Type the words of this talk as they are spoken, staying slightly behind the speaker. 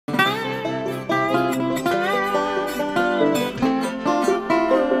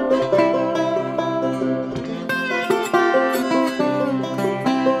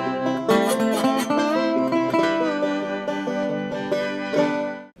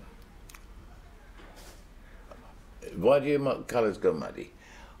Why do your colours go muddy?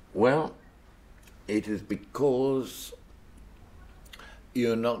 Well, it is because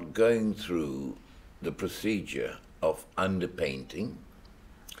you're not going through the procedure of underpainting.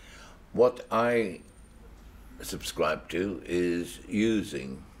 What I subscribe to is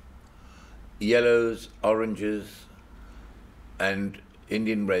using yellows, oranges, and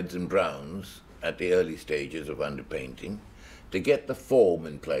Indian reds and browns at the early stages of underpainting to get the form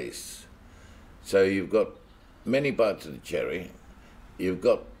in place. So you've got many parts of the cherry, you've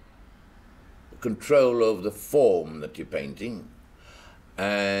got control over the form that you're painting,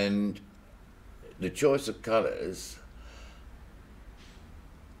 and the choice of colours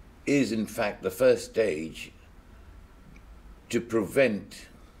is in fact the first stage to prevent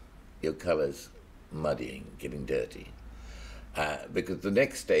your colours muddying, getting dirty. Because the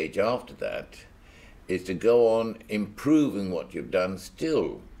next stage after that is to go on improving what you've done,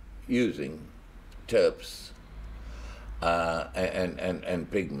 still using terps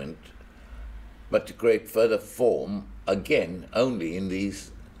and pigment, but to create further form, again, only in these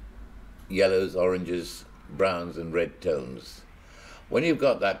yellows, oranges, browns and red tones. When you've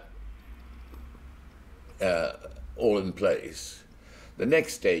got that all in place, the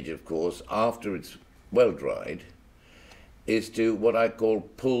next stage, of course, after it's well dried, is to what I call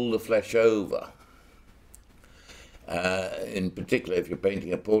pull the flesh over. In particular, if you're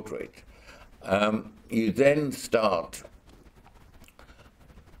painting a portrait, you then start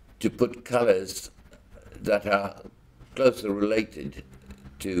to put colours that are closer related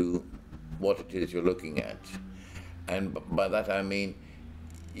to what it is you're looking at. And by that I mean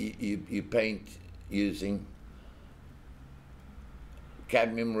you paint using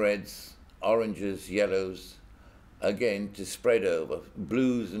cadmium reds, oranges, yellows, again to spread over,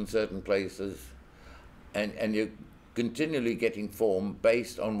 blues in certain places, and you're continually getting form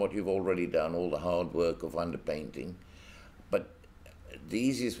based on what you've already done, all the hard work of underpainting. But the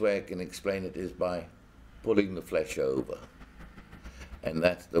easiest way I can explain it is by pulling the flesh over. And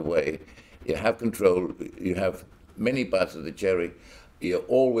that's the way you have control. You have many parts of the cherry. You're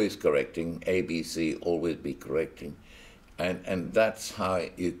always correcting, ABC, always be correcting. And that's how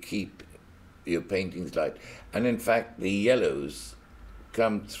you keep your paintings light. And in fact, the yellows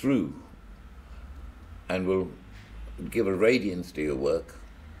come through and will give a radiance to your work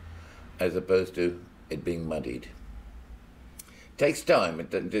as opposed to it being muddied. Takes time.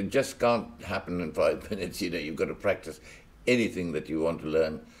 It just can't happen in 5 minutes. You know, you've got to practice. Anything that you want to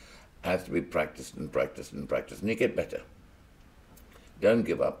learn has to be practiced and practiced and practiced, and you get better. Don't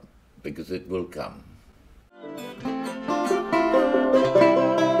give up, because it will come.